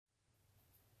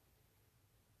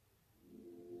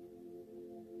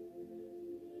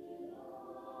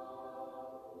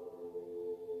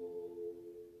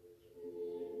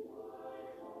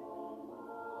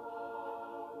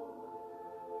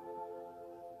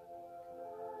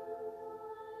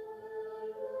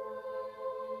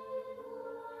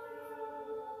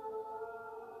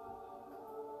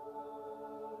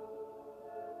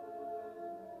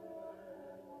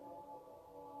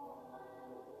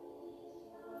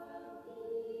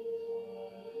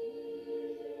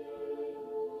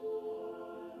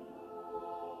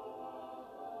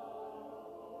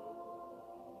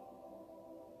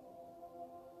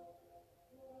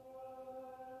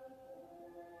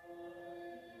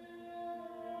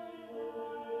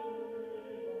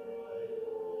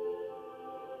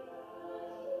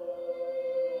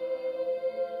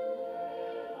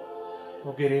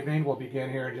Well, good evening. We'll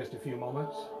begin here in just a few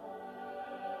moments.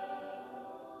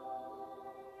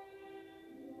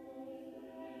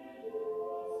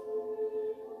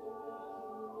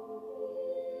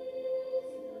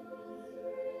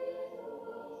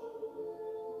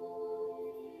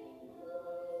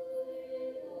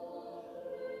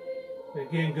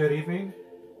 Again, good evening.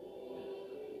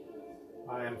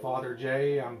 I am Father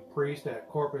Jay. I'm priest at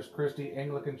Corpus Christi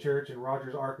Anglican Church in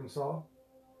Rogers, Arkansas,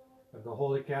 of the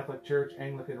Holy Catholic Church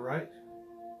Anglican Rite.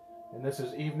 And this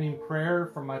is evening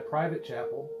prayer from my private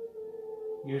chapel,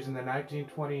 using the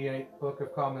 1928 Book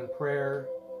of Common Prayer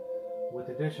with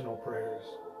additional prayers.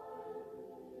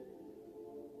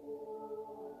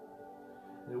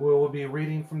 And we will be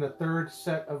reading from the third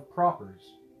set of propers,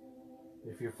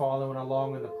 if you're following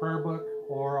along in the prayer book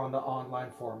or on the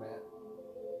online format.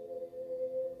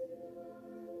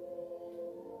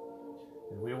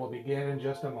 And we will begin in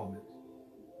just a moment.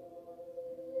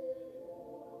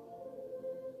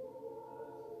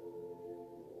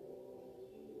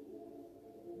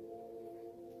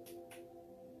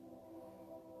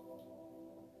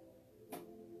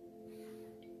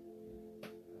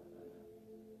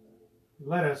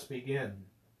 Let us begin.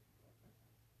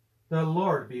 The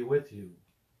Lord be with you.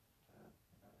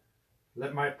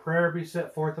 Let my prayer be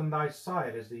set forth on thy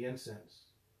side as the incense,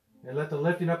 and let the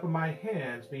lifting up of my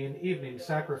hands be an evening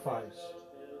sacrifice.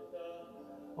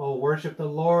 O worship the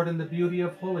Lord in the beauty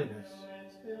of holiness.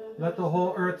 Let the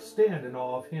whole earth stand in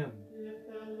awe of him.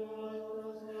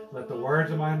 Let the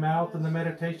words of my mouth and the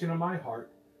meditation of my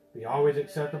heart be always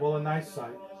acceptable in thy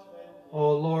sight,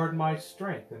 O Lord, my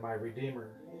strength and my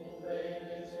Redeemer.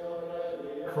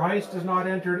 Christ has not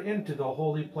entered into the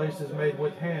holy places made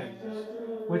with hands,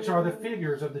 which are the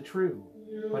figures of the true,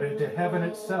 but into heaven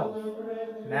itself,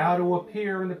 now to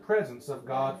appear in the presence of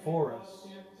God for us.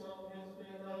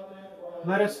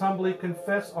 Let us humbly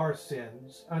confess our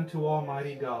sins unto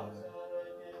Almighty God,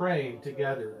 praying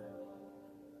together.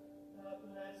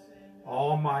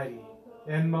 Almighty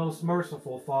and most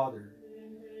merciful Father,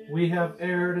 we have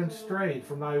erred and strayed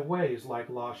from thy ways like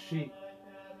lost sheep.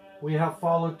 We have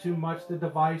followed too much the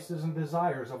devices and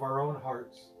desires of our own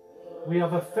hearts. We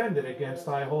have offended against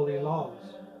thy holy laws.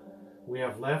 We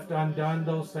have left undone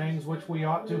those things which we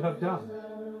ought to have done,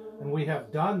 and we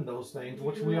have done those things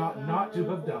which we ought not to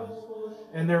have done,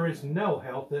 and there is no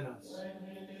health in us.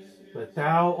 But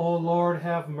thou, O Lord,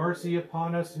 have mercy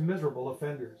upon us miserable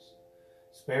offenders.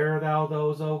 Spare thou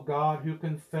those, O God, who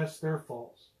confess their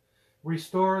faults.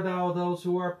 Restore thou those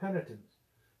who are penitent,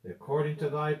 according to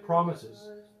thy promises,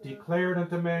 declared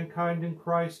unto mankind in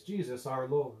Christ Jesus our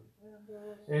Lord.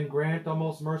 And grant, O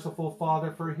most merciful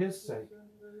Father, for his sake,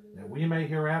 that we may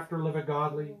hereafter live a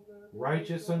godly,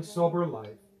 righteous, and sober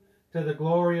life, to the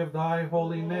glory of thy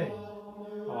holy name.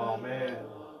 Amen.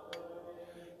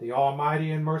 The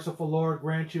Almighty and merciful Lord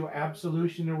grant you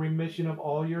absolution and remission of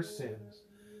all your sins,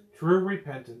 true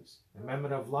repentance,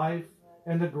 amendment of life,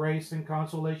 and the grace and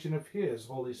consolation of his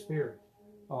Holy Spirit.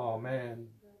 Amen.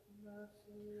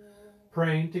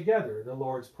 Praying together the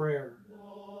Lord's Prayer.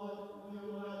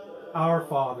 Our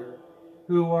Father,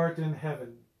 who art in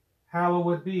heaven,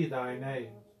 hallowed be thy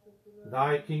name.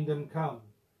 Thy kingdom come,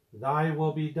 thy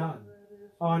will be done,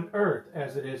 on earth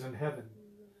as it is in heaven.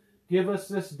 Give us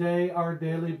this day our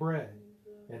daily bread,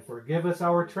 and forgive us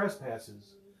our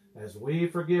trespasses, as we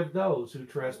forgive those who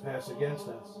trespass against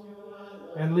us.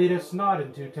 And lead us not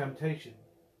into temptation,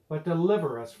 but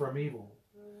deliver us from evil.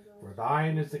 For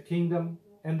thine is the kingdom,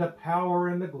 and the power,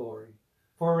 and the glory,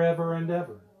 forever and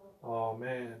ever.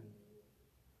 Amen.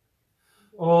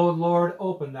 O Lord,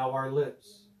 open thou our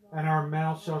lips, and our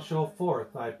mouth shall show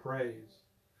forth thy praise.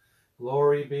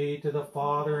 Glory be to the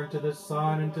Father, and to the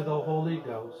Son, and to the Holy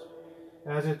Ghost,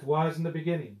 as it was in the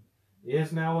beginning,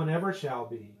 is now, and ever shall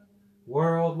be,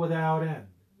 world without end.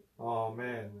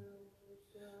 Amen.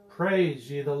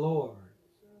 Praise ye the Lord.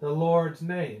 The Lord's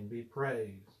name be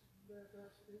praised.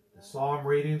 The psalm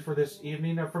readings for this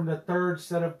evening are from the third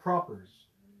set of propers,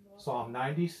 Psalm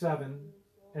 97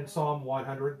 and Psalm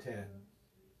 110.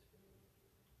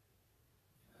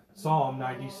 Psalm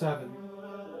 97.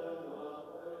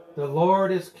 The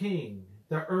Lord is King,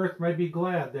 the earth may be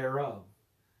glad thereof.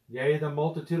 Yea, the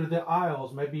multitude of the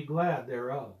isles may be glad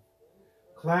thereof.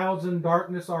 Clouds and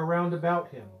darkness are round about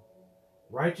him.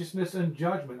 Righteousness and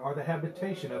judgment are the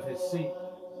habitation of his seat.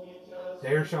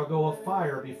 There shall go a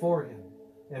fire before him,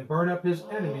 and burn up his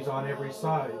enemies on every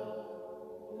side.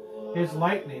 His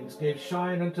lightnings gave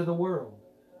shine unto the world.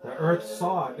 The earth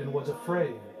saw it and was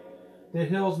afraid. The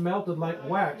hills melted like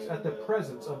wax at the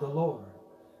presence of the Lord,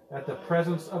 at the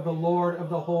presence of the Lord of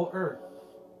the whole earth.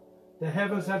 The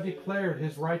heavens have declared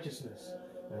his righteousness,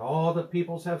 and all the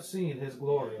peoples have seen his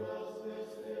glory.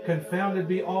 Confounded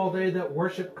be all they that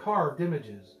worship carved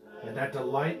images, and that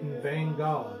delight in vain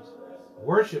gods.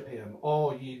 Worship him,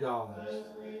 all ye gods.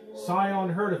 Sion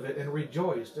heard of it and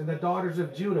rejoiced, and the daughters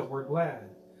of Judah were glad,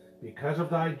 because of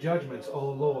thy judgments, O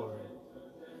Lord.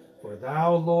 For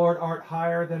thou, Lord, art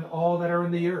higher than all that are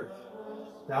in the earth.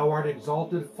 Thou art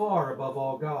exalted far above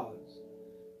all gods.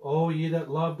 O ye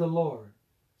that love the Lord,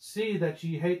 see that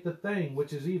ye hate the thing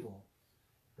which is evil.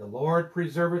 The Lord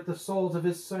preserveth the souls of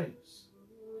his saints.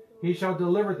 He shall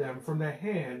deliver them from the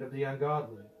hand of the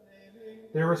ungodly.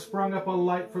 There is sprung up a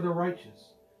light for the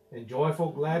righteous, and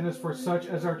joyful gladness for such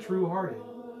as are true-hearted.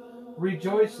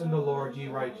 Rejoice in the Lord, ye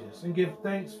righteous, and give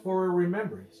thanks for a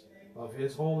remembrance of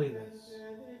his holiness.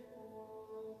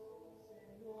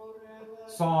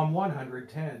 Psalm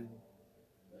 110.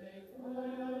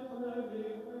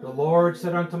 The Lord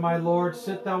said unto my Lord,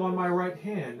 Sit thou on my right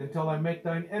hand, until I make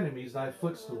thine enemies thy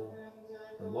footstool.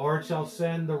 The Lord shall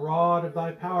send the rod of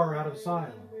thy power out of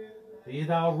Zion. Be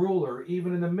thou ruler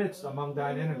even in the midst among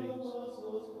thine enemies.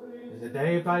 In the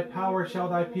day of thy power shall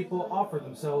thy people offer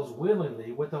themselves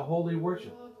willingly with the holy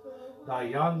worship. Thy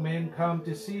young men come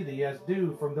to see thee as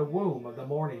dew from the womb of the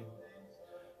morning.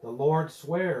 The Lord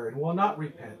sware and will not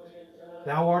repent.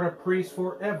 Thou art a priest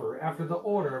forever after the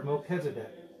order of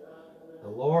Melchizedek. The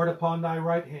Lord upon thy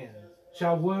right hand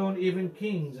shall wound even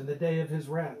kings in the day of his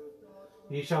wrath.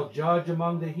 He shall judge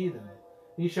among the heathen.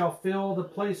 He shall fill the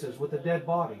places with the dead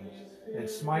bodies, and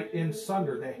smite in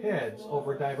sunder the heads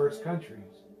over divers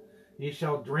countries. He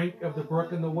shall drink of the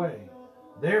brook in the way.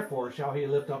 Therefore shall he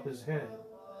lift up his head.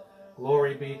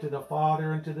 Glory be to the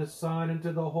Father, and to the Son, and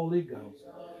to the Holy Ghost,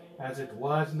 as it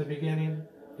was in the beginning,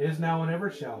 is now, and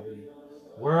ever shall be,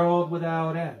 world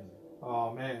without end.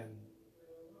 Amen.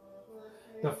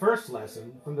 The first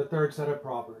lesson from the third set of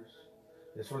Proverbs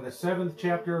is from the 7th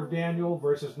chapter of Daniel,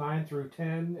 verses 9 through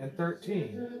 10 and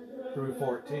 13 through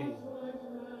 14.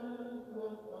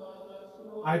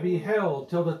 I beheld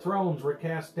till the thrones were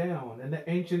cast down, and the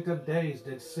Ancient of Days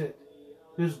did sit,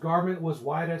 whose garment was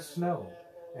white as snow,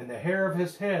 and the hair of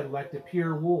his head like the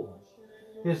pure wool.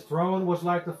 His throne was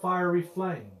like the fiery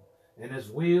flame, and his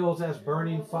wheels as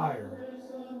burning fire.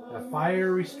 A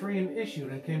fiery stream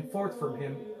issued and came forth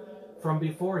from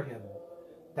before him.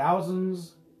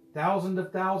 Thousands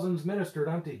of thousands ministered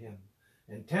unto him,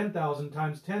 and 10,000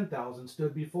 times 10,000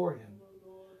 stood before him.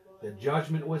 The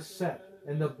judgment was set,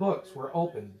 and the books were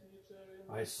opened.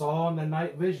 I saw in the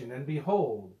night vision, and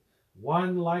behold,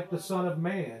 one like the Son of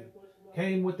Man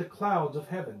came with the clouds of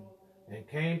heaven, and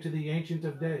came to the Ancient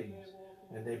of Days,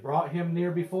 and they brought him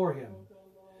near before him.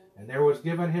 And there was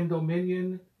given him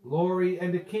dominion, glory,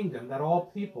 and a kingdom, that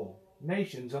all people,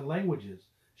 nations, and languages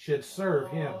should serve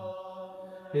him.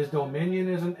 His dominion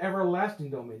is an everlasting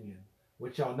dominion,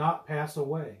 which shall not pass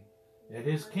away, and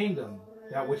his kingdom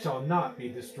that which shall not be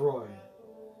destroyed.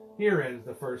 Here ends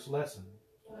the first lesson.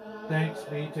 Thanks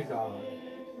be to God.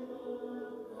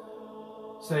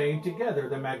 Saying together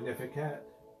the Magnificat.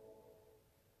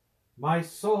 My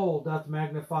soul doth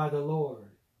magnify the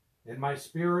Lord, and my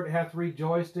spirit hath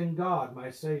rejoiced in God my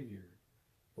Saviour.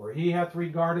 For he hath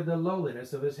regarded the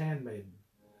lowliness of his handmaiden.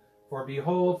 For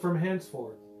behold, from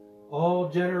henceforth all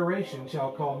generations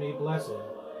shall call me blessed.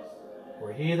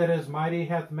 For he that is mighty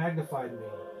hath magnified me,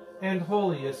 and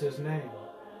holy is his name.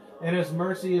 And his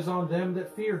mercy is on them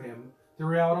that fear him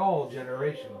throughout all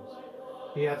generations.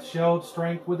 He hath showed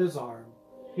strength with his arm.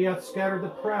 He hath scattered the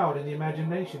proud in the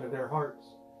imagination of their hearts.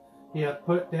 He hath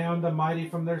put down the mighty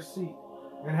from their seat,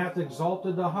 and hath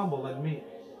exalted the humble and meek.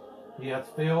 He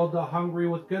hath filled the hungry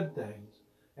with good things,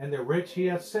 and the rich he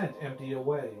hath sent empty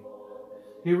away.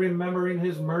 He, remembering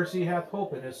his mercy, hath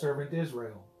hope in his servant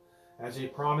Israel, as he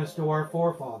promised to our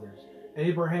forefathers,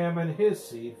 Abraham and his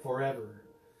seed forever.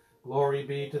 Glory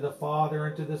be to the Father,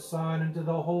 and to the Son, and to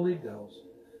the Holy Ghost,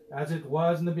 as it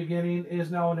was in the beginning,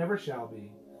 is now, and ever shall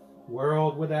be,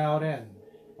 world without end.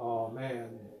 Amen.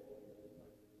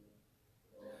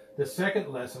 The second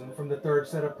lesson from the third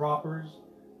set of Proverbs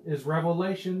is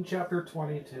Revelation chapter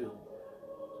 22.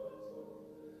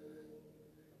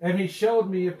 And he showed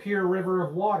me a pure river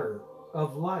of water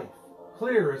of life,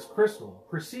 clear as crystal,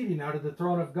 proceeding out of the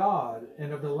throne of God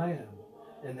and of the Lamb.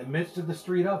 In the midst of the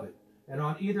street of it, and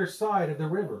on either side of the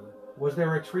river, was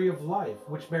there a tree of life,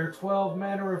 which bare 12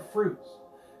 manner of fruits,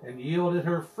 and yielded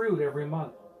her fruit every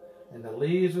month. And the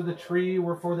leaves of the tree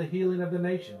were for the healing of the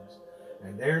nations.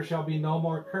 And there shall be no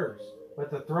more curse,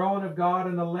 but the throne of God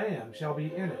and the Lamb shall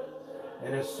be in it,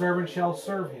 and his servants shall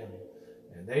serve him.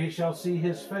 And they shall see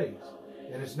his face,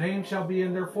 and his name shall be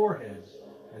in their foreheads.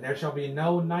 And there shall be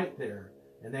no night there,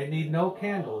 and they need no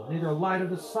candle, neither light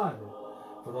of the sun,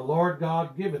 For the Lord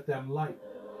God giveth them light,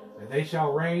 and they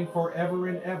shall reign forever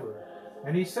and ever.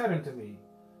 And he said unto me,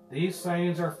 These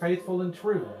sayings are faithful and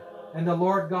true. And the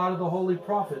Lord God of the holy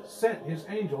prophets sent his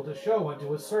angel to show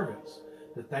unto his servants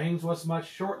the things which must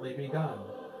shortly be done.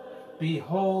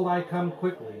 Behold, I come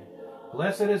quickly.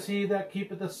 Blessed is he that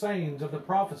keepeth the sayings of the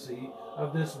prophecy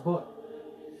of this book.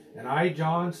 And I,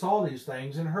 John, saw these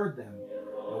things and heard them.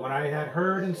 And when I had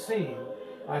heard and seen,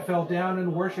 I fell down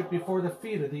and worshipped before the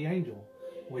feet of the angel,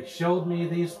 which showed me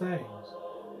these things.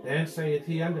 Then saith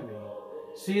he unto me,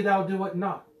 See thou do it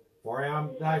not, for I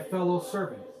am thy fellow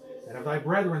servant, and of thy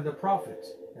brethren the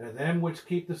prophets, and of them which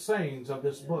keep the sayings of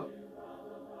this book.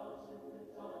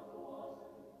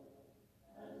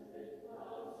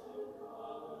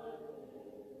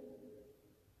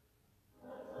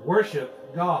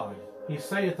 Worship God. He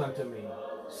saith unto me,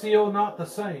 Seal not the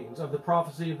sayings of the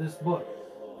prophecy of this book,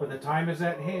 for the time is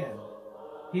at hand.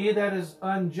 He that is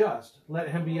unjust, let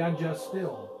him be unjust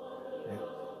still.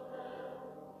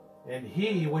 And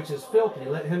he which is filthy,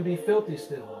 let him be filthy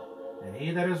still. And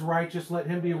he that is righteous, let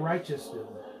him be righteous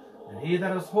still. And he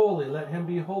that is holy, let him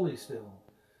be holy still.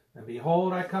 And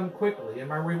behold, I come quickly, and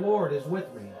my reward is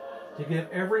with me, to give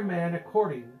every man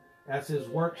according as his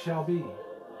work shall be.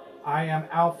 I am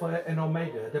Alpha and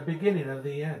Omega, the beginning of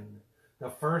the end,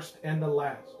 the first and the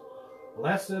last.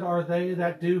 Blessed are they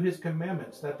that do his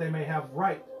commandments, that they may have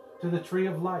right to the tree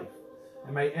of life,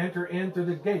 and may enter in through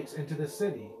the gates into the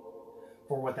city.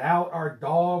 For without are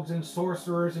dogs and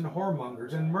sorcerers and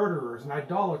whoremongers and murderers and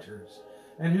idolaters,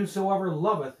 and whosoever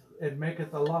loveth and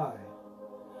maketh a lie.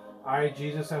 I,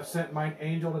 Jesus, have sent mine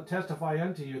angel to testify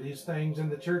unto you these things in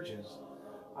the churches.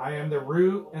 I am the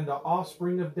root and the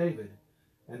offspring of David,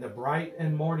 and the bright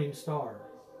and morning star.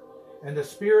 And the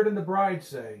Spirit and the bride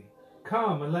say,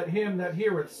 Come, and let him that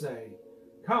heareth say,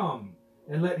 Come,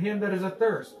 and let him that is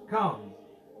athirst come.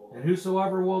 And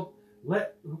whosoever will,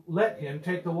 let him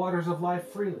take the waters of life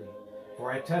freely.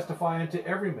 For I testify unto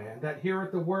every man that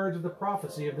heareth the words of the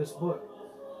prophecy of this book.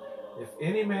 If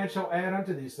any man shall add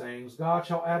unto these things, God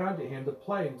shall add unto him the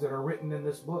plagues that are written in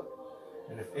this book.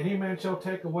 And if any man shall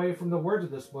take away from the words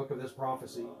of this book of this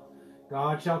prophecy,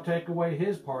 God shall take away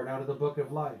his part out of the book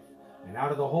of life, and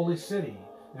out of the holy city,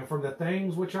 and from the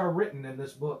things which are written in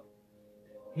this book.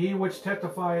 He which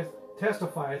testifieth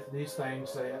these things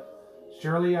saith,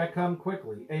 Surely I come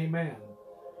quickly. Amen.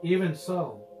 Even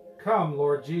so, come,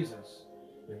 Lord Jesus.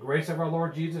 The grace of our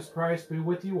Lord Jesus Christ be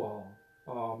with you all.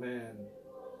 Amen.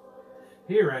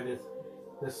 Here endeth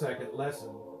the second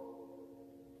lesson.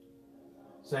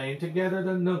 Saying together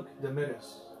the Nunc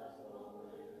Dimittis.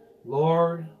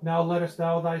 Lord, now lettest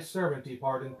thou thy servant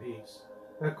depart in peace,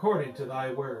 according to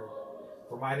thy word.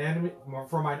 For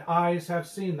mine eyes have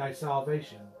seen thy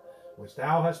salvation, which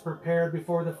thou hast prepared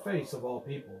before the face of all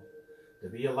people, to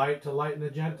be a light to lighten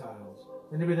the Gentiles,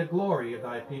 and to be the glory of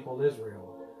thy people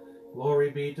Israel.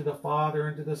 Glory be to the Father,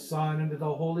 and to the Son, and to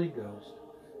the Holy Ghost,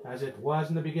 as it was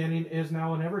in the beginning, is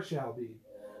now, and ever shall be,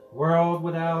 world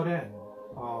without end.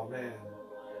 Amen.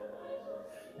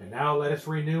 And now let us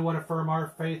renew and affirm our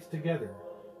faith together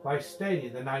by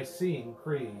stating the Nicene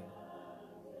Creed.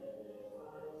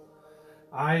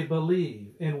 I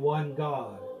believe in one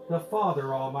God, the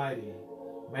Father Almighty,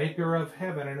 maker of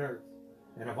heaven and earth,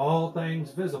 and of all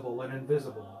things visible and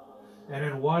invisible, and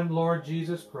in one Lord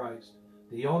Jesus Christ,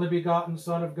 the only begotten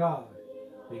Son of God,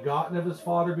 begotten of his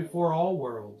Father before all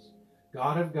worlds,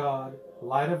 God of God,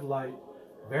 light of light,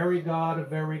 very God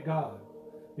of very God,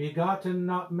 begotten,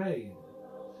 not made,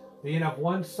 being of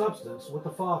one substance with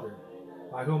the Father,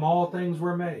 by whom all things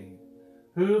were made,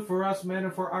 who for us men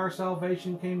and for our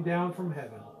salvation came down from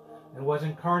heaven, and was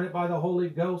incarnate by the Holy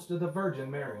Ghost of the Virgin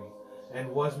Mary, and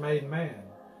was made man,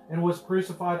 and was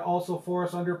crucified also for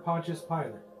us under Pontius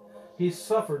Pilate. He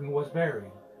suffered and was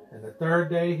buried, and the third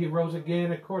day he rose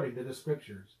again according to the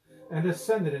Scriptures, and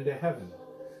ascended into heaven,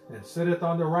 and sitteth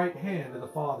on the right hand of the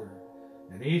Father.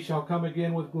 And he shall come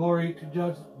again with glory to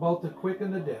judge both the quick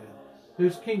and the dead,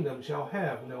 whose kingdom shall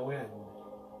have no end.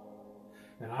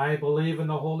 And I believe in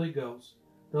the Holy Ghost,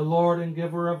 the Lord and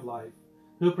giver of life,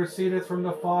 who proceedeth from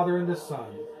the Father and the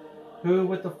Son, who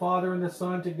with the Father and the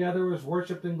Son together is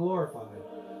worshipped and glorified,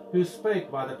 who spake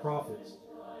by the prophets.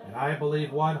 And I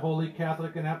believe one holy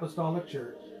Catholic and Apostolic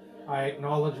Church. I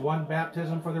acknowledge one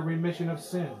baptism for the remission of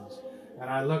sins, and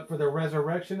I look for the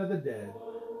resurrection of the dead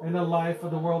and the life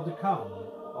of the world to come.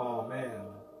 Amen.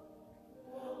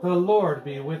 The Lord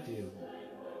be with you.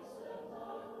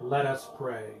 Let us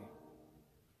pray.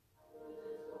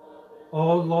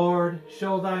 O Lord,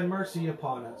 show thy mercy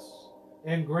upon us,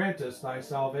 and grant us thy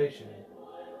salvation.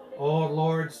 O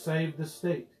Lord, save the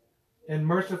state, and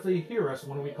mercifully hear us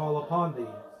when we call upon thee.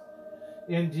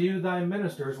 Endue thy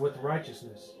ministers with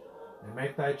righteousness, and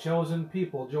make thy chosen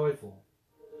people joyful.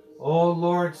 O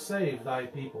Lord, save thy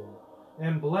people,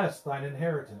 and bless thine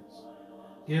inheritance.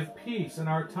 Give peace in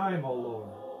our time, O Lord,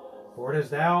 for it is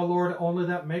thou, Lord, only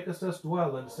that makest us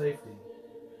dwell in safety.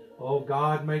 O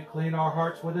God, make clean our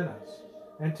hearts within us,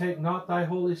 and take not thy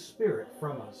Holy Spirit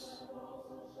from us.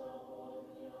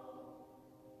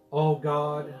 O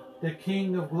God, the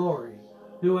King of glory,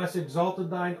 who hast exalted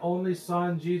thine only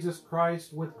Son, Jesus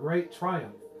Christ, with great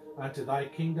triumph unto thy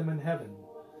kingdom in heaven,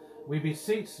 we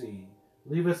beseech thee,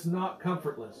 leave us not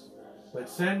comfortless, but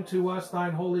send to us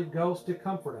thine Holy Ghost to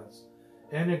comfort us,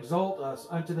 and exalt us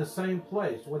unto the same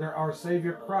place whither our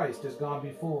Saviour Christ is gone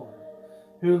before,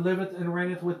 who liveth and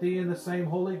reigneth with thee in the same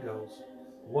Holy Ghost,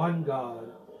 one God,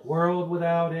 world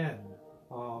without end.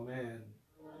 Amen.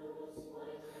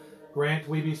 Grant,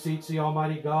 we beseech thee,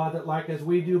 Almighty God, that like as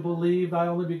we do believe thy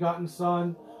only begotten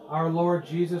Son, our Lord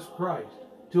Jesus Christ,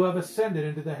 to have ascended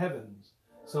into the heavens,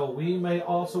 so we may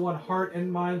also in heart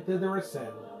and mind thither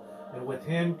ascend, and with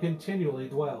him continually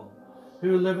dwell,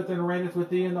 who liveth and reigneth with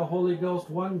thee in the Holy Ghost,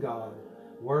 one God,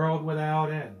 world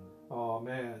without end.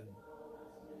 Amen.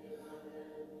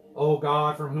 O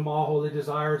God, from whom all holy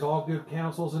desires, all good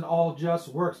counsels, and all just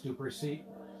works do proceed,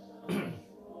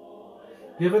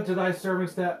 give unto thy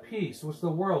servants that peace which the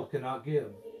world cannot give,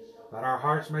 that our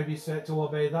hearts may be set to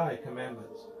obey thy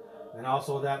commandments, and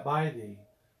also that by thee,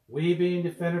 we being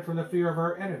defended from the fear of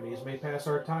our enemies, may pass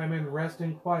our time in rest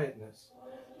and quietness,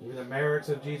 through the merits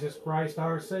of Jesus Christ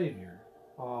our Savior.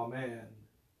 Amen.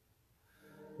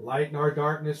 Lighten our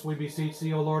darkness, we beseech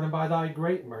thee, O Lord, and by thy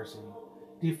great mercy,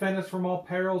 defend us from all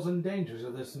perils and dangers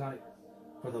of this night,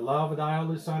 for the love of thy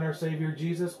only Son, our Savior,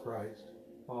 Jesus Christ.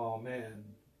 Amen.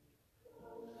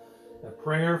 A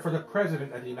prayer for the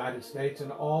President of the United States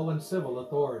and all in civil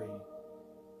authority.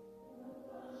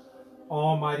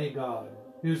 Almighty God,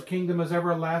 whose kingdom is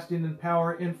everlasting and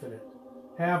power infinite,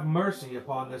 have mercy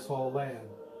upon this whole land,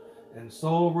 and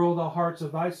so rule the hearts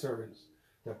of thy servants,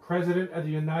 the President of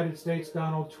the United States,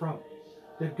 Donald Trump,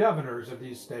 the governors of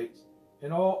these states,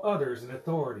 and all others in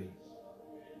authority,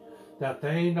 that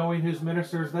they, knowing whose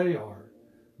ministers they are,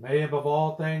 may above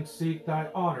all things seek thy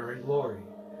honor and glory,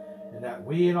 and that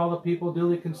we and all the people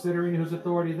duly considering whose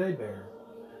authority they bear,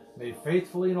 may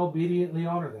faithfully and obediently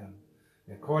honor them,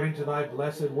 according to thy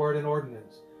blessed word and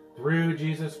ordinance, through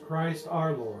Jesus Christ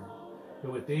our Lord,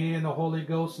 who with thee and the Holy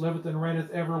Ghost liveth and reigneth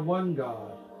ever one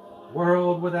God,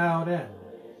 world without end.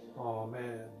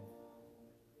 Amen.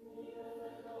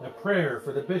 A prayer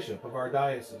for the bishop of our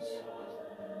diocese.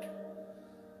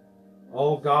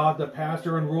 O God, the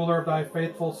pastor and ruler of thy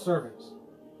faithful servants,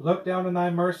 look down in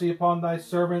thy mercy upon thy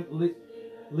servant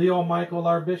Leo Michael,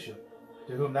 our bishop,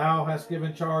 to whom thou hast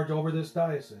given charge over this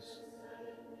diocese.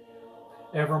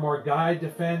 Evermore guide,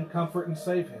 defend, comfort, and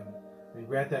save him, and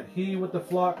grant that he, with the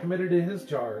flock committed to his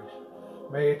charge,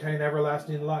 may attain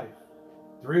everlasting life.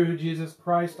 Through Jesus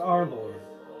Christ our Lord.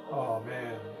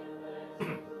 Amen.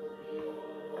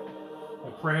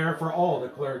 A prayer for all the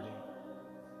clergy.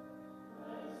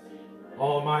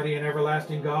 Almighty and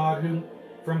everlasting God,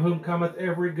 from whom cometh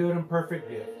every good and perfect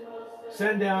gift,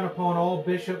 send down upon all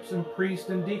bishops and priests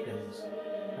and deacons,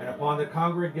 and upon the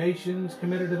congregations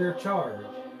committed to their charge,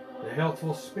 the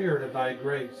healthful spirit of thy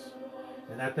grace,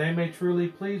 and that they may truly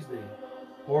please thee.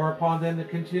 Pour upon them the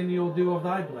continual dew of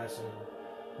thy blessing.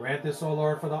 Grant this, O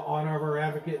Lord, for the honor of our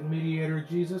advocate and mediator,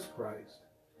 Jesus Christ.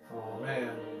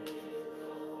 Amen.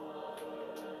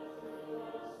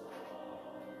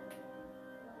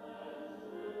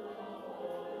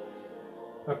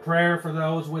 A prayer for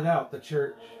those without the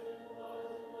church.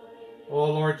 O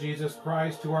Lord Jesus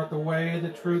Christ, who art the way, the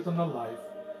truth, and the life,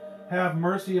 have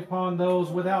mercy upon those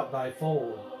without thy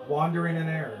fold, wandering in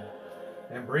error,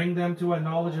 and bring them to a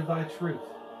knowledge of thy truth.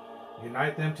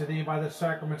 Unite them to thee by the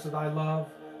sacraments of thy love,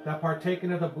 that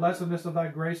partaking of the blessedness of thy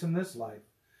grace in this life,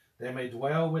 they may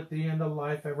dwell with thee in the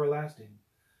life everlasting,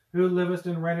 who livest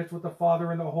and reignest with the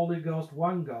Father and the Holy Ghost,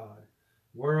 one God,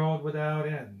 world without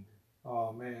end.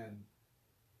 Amen.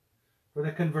 For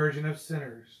the conversion of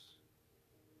sinners.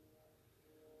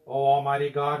 O Almighty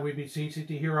God, we beseech thee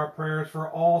to hear our prayers for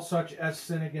all such as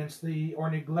sin against thee or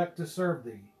neglect to serve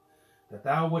thee, that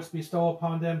thou wouldst bestow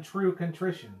upon them true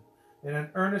contrition and an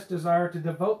earnest desire to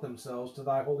devote themselves to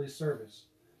thy holy service.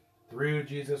 Through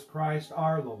Jesus Christ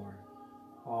our Lord.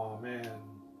 Amen.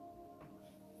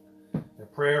 A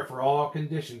prayer for all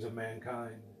conditions of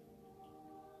mankind.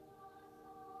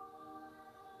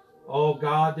 O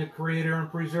God, the creator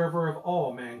and preserver of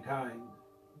all mankind,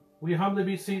 we humbly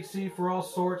beseech thee for all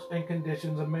sorts and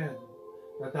conditions of men,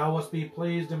 that thou wouldst be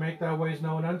pleased to make thy ways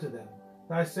known unto them,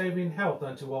 thy saving health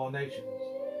unto all nations.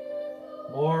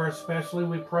 More especially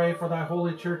we pray for thy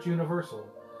holy church universal,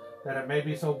 that it may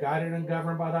be so guided and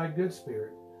governed by thy good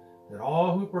spirit, that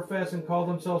all who profess and call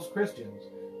themselves Christians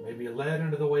may be led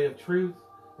into the way of truth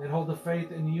and hold the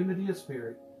faith in unity of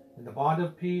spirit, in the bond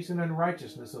of peace and in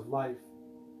righteousness of life.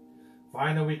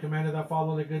 Finally, we command that thou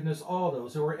follow the goodness all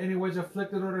those who are anyways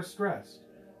afflicted or distressed,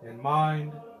 in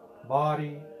mind,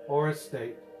 body, or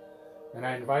estate. And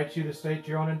I invite you to state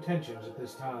your own intentions at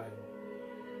this time.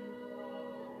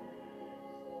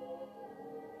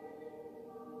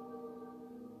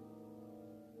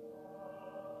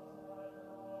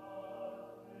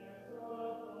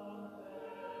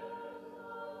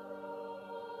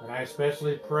 And I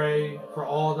especially pray for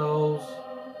all those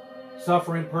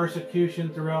suffering persecution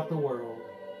throughout the world.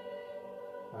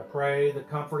 I pray the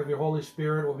comfort of your Holy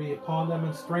Spirit will be upon them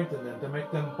and strengthen them to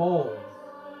make them bold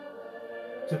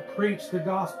to preach the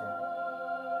gospel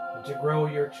and to grow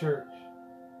your church.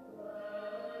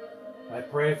 I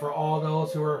pray for all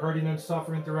those who are hurting and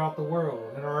suffering throughout the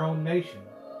world, in our own nation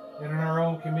and in our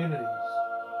own communities.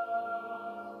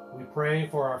 We pray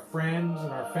for our friends and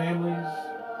our families.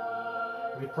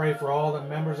 We pray for all the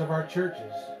members of our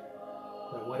churches,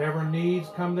 that whatever needs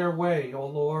come their way, O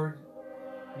Lord,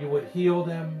 you would heal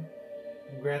them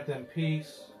and grant them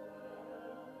peace,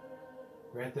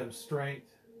 grant them strength,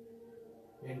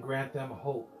 and grant them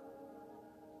hope.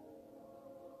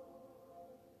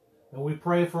 And we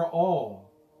pray for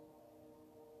all,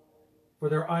 for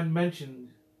their unmentioned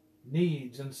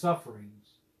needs and sufferings,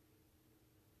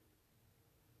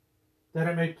 that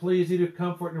it may please you to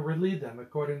comfort and relieve them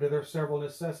according to their several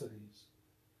necessities,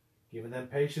 giving them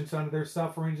patience under their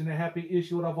sufferings and a happy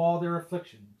issue of all their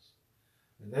afflictions.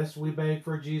 And this we beg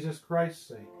for Jesus Christ's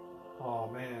sake.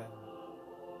 Amen.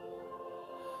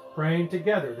 Praying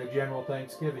together the general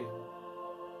thanksgiving.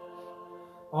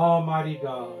 Almighty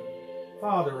God,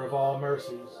 Father of all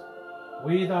mercies,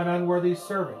 we thine unworthy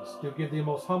servants do give thee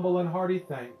most humble and hearty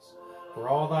thanks for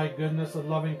all thy goodness and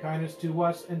loving kindness to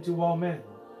us and to all men.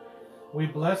 We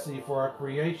bless thee for our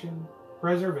creation,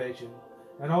 preservation,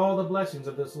 and all the blessings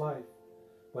of this life,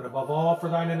 but above all for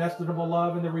thine inestimable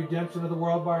love and the redemption of the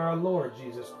world by our Lord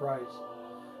Jesus Christ,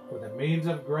 for the means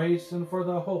of grace and for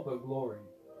the hope of glory.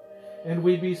 And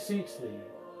we beseech thee,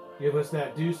 give us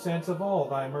that due sense of all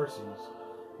thy mercies,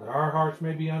 that our hearts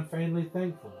may be unfeignedly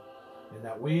thankful, and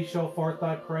that we show forth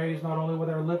thy praise not only with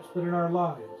our lips but in our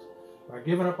lives, by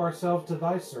giving up ourselves to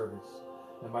thy service,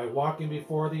 and by walking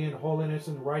before thee in holiness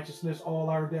and righteousness all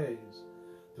our days,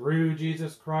 through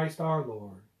Jesus Christ our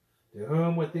Lord, to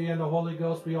whom with thee and the Holy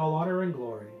Ghost be all honor and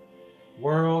glory,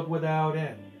 world without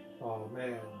end.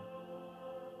 Amen.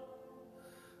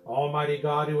 Almighty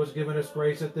God, who has given us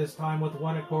grace at this time with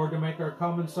one accord to make our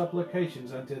common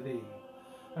supplications unto thee,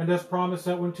 and hast promised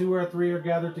that when 2 or 3 are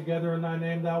gathered together in thy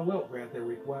name, thou wilt grant their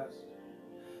request.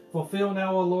 Fulfill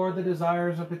now, O Lord, the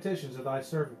desires and petitions of thy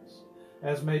servants,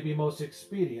 as may be most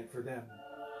expedient for them,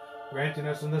 granting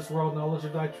us in this world knowledge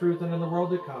of thy truth, and in the world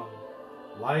to come,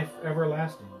 life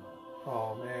everlasting.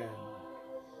 Amen.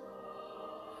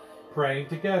 Praying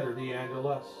together the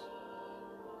Angelus.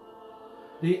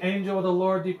 The angel of the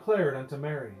Lord declared unto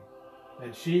Mary,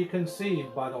 and she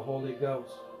conceived by the Holy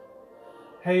Ghost.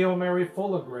 Hail Mary,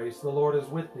 full of grace, the Lord is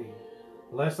with thee.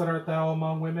 Blessed art thou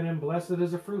among women, and blessed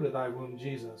is the fruit of thy womb,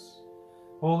 Jesus.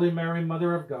 Holy Mary,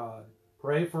 Mother of God,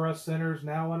 pray for us sinners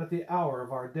now and at the hour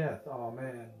of our death.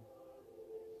 Amen.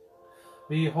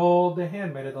 Behold the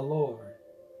handmaid of the Lord.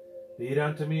 Be it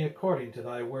unto me according to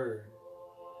thy word.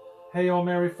 Hail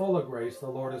Mary, full of grace, the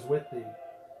Lord is with thee.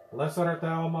 Blessed art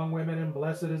thou among women, and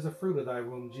blessed is the fruit of thy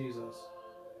womb, Jesus.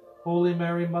 Holy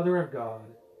Mary, Mother of God,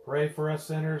 pray for us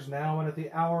sinners now and at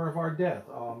the hour of our death.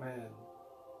 Amen.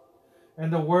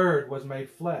 And the Word was made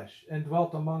flesh and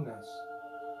dwelt among us.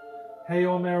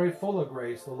 Hail Mary, full of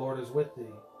grace, the Lord is with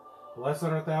thee. Blessed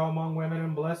art thou among women,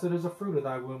 and blessed is the fruit of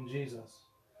thy womb, Jesus.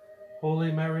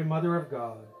 Holy Mary, Mother of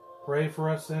God, pray for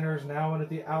us sinners now and at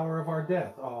the hour of our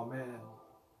death. Amen.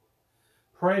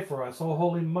 Pray for us, O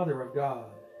Holy Mother of God,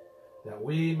 that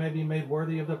we may be made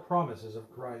worthy of the promises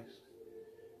of Christ.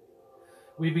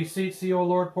 We beseech thee, O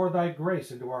Lord, pour thy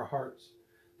grace into our hearts,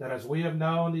 that as we have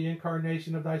known the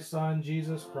incarnation of thy Son,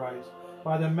 Jesus Christ,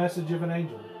 by the message of an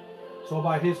angel, so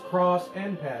by his cross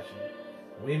and passion,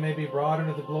 we may be brought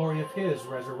into the glory of his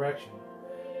resurrection.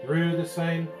 Through the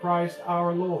same Christ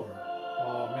our Lord.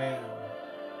 Amen.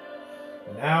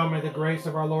 And now may the grace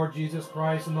of our Lord Jesus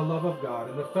Christ, and the love of God,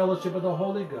 and the fellowship of the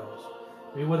Holy Ghost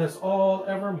be with us all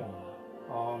evermore.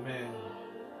 Amen.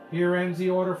 Here ends the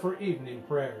order for evening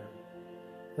prayer.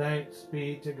 Thanks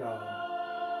be to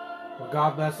God. Well,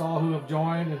 God bless all who have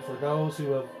joined, and for those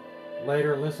who have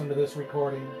later listened to this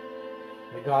recording,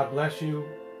 May God bless you,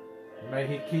 and may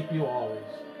He keep you always.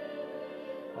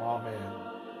 Amen.